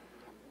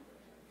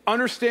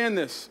 Understand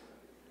this.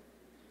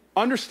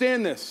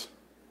 Understand this.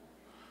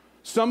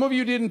 Some of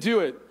you didn't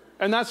do it,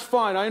 and that's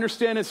fine. I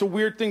understand it's a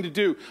weird thing to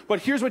do. But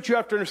here's what you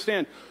have to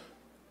understand.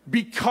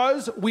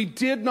 Because we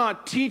did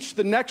not teach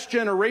the next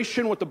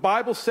generation what the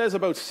Bible says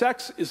about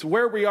sex is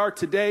where we are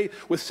today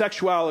with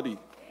sexuality.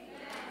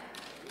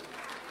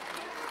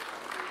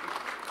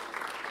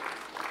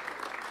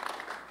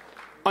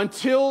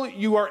 Until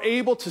you are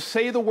able to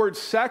say the word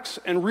sex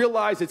and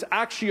realize it's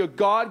actually a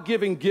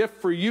God-given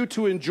gift for you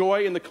to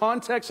enjoy in the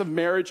context of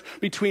marriage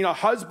between a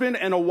husband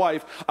and a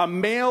wife, a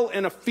male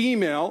and a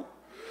female,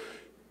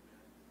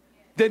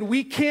 then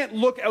we can't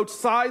look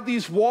outside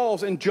these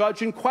walls and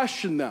judge and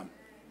question them.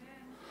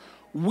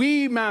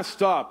 We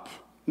messed up,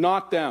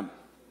 not them.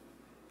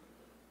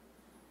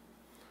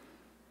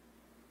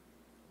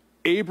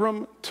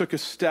 Abram took a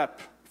step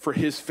for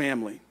his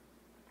family.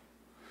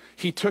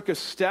 He took a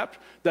step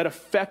that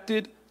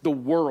affected the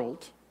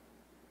world.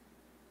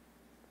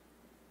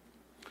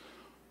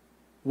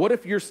 What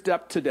if your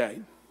step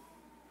today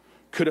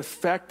could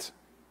affect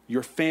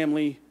your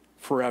family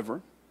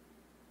forever?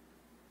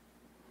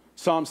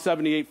 Psalm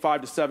 78,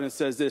 5-7, it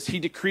says this: He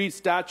decreed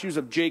statutes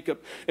of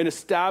Jacob and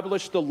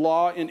established the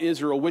law in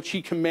Israel, which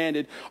he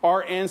commanded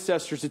our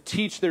ancestors to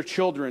teach their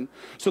children,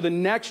 so the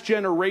next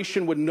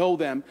generation would know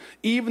them,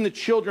 even the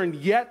children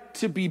yet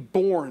to be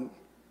born.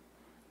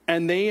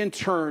 And they in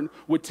turn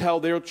would tell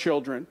their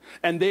children,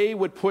 and they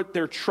would put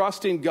their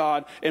trust in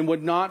God and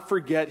would not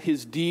forget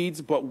his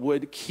deeds, but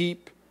would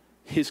keep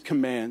his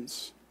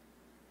commands.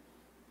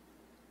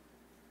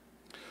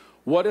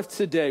 What if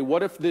today,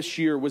 what if this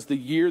year was the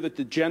year that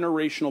the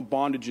generational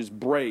bondages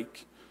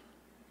break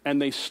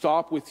and they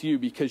stop with you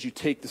because you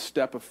take the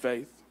step of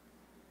faith?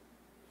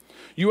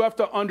 You have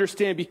to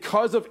understand,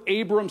 because of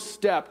Abram's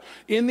step,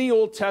 in the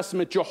Old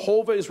Testament,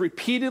 Jehovah is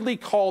repeatedly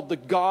called the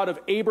God of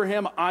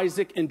Abraham,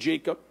 Isaac, and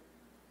Jacob.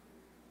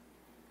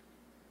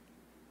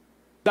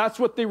 That's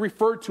what they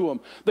referred to him,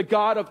 the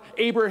God of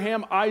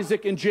Abraham,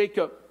 Isaac, and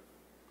Jacob.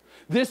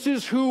 This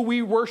is who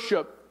we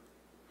worship.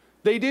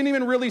 They didn't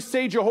even really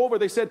say Jehovah.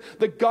 They said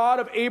the God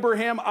of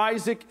Abraham,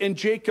 Isaac, and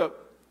Jacob,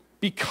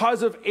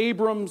 because of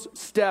Abram's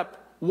step,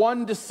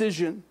 one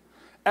decision.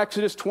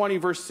 Exodus 20,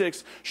 verse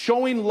 6,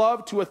 showing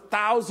love to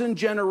 1,000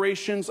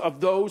 generations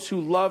of those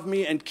who love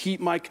me and keep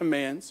my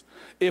commands.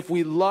 If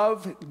we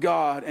love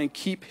God and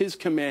keep his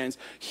commands,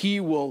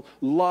 he will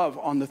love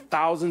on the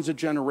thousands of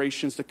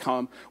generations to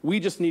come. We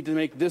just need to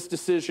make this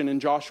decision in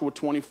Joshua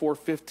 24,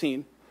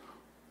 15.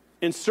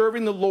 In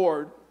serving the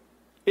Lord,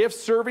 if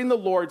serving the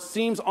Lord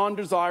seems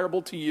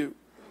undesirable to you,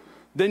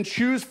 then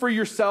choose for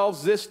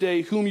yourselves this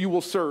day whom you will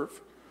serve,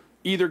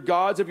 either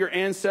gods of your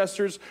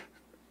ancestors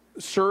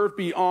served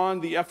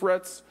beyond the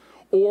Ephrates,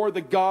 or the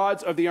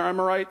gods of the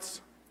Amorites,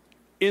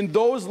 in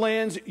those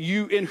lands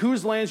in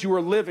whose lands you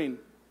are living.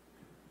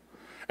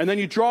 And then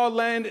you draw a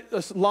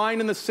line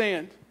in the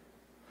sand.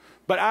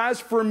 But as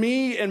for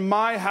me and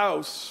my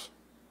house,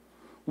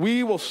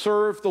 we will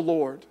serve the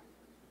Lord.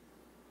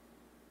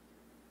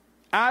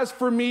 As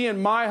for me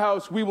and my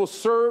house, we will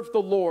serve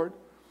the Lord.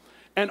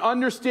 And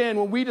understand,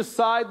 when we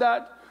decide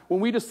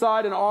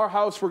in our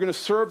house we're going to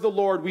serve the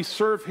Lord, we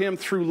serve him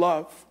through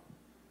love.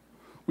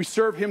 We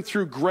serve him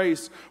through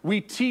grace. We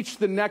teach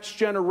the next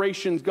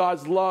generation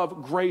God's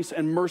love, grace,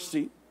 and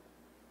mercy,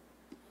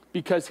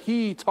 because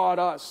he taught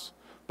us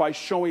by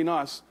showing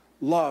us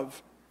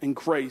love and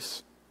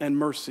grace and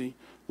mercy.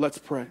 Let's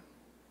pray.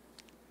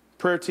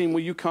 Prayer team,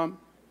 will you come?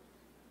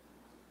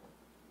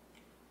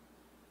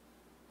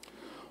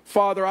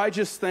 Father, I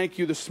just thank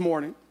you this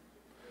morning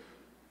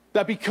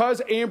that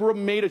because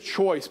Abram made a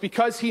choice,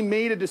 because he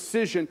made a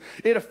decision,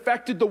 it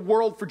affected the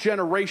world for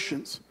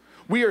generations.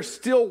 We are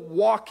still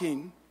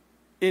walking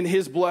in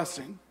his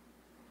blessing.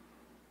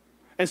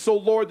 And so,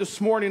 Lord, this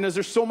morning, as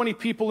there's so many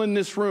people in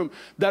this room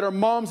that are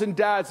moms and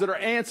dads, that are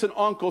aunts and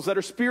uncles, that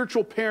are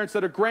spiritual parents,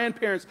 that are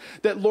grandparents,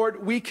 that,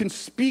 Lord, we can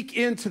speak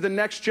into the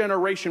next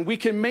generation. We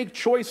can make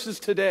choices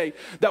today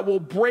that will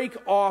break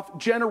off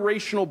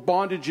generational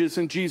bondages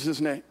in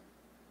Jesus' name.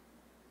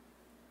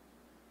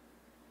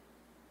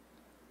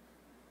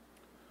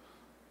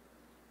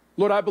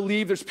 Lord, I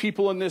believe there's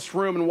people in this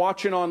room and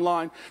watching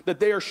online that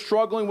they are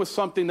struggling with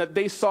something that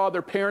they saw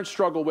their parents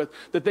struggle with,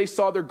 that they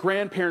saw their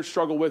grandparents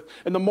struggle with.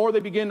 And the more they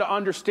begin to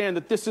understand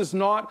that this is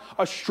not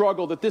a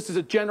struggle, that this is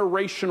a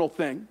generational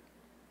thing,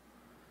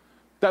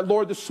 that,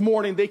 Lord, this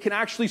morning they can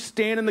actually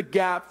stand in the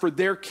gap for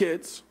their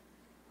kids.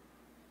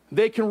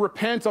 They can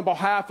repent on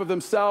behalf of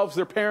themselves,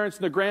 their parents,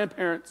 and their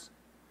grandparents.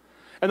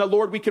 And that,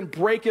 Lord, we can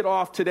break it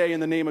off today in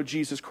the name of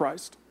Jesus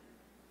Christ.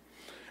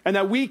 And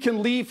that we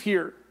can leave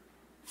here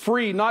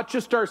free, not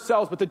just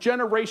ourselves, but the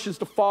generations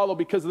to follow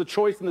because of the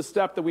choice and the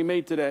step that we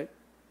made today.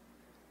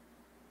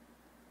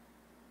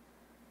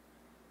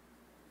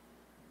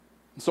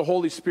 So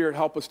Holy Spirit,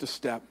 help us to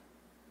step.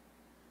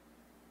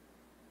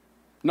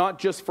 Not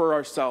just for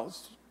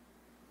ourselves,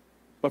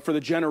 but for the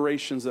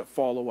generations that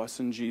follow us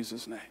in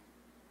Jesus' name.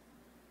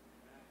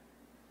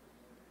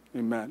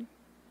 Amen.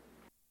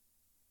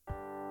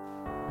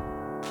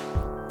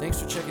 Thanks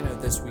for checking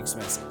out this week's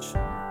message,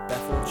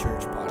 Bethel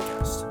Church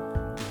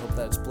Podcast. We hope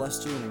that it's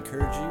blessed you and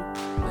encouraged you,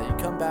 and that you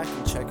come back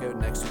and check out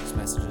next week's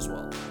message as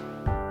well.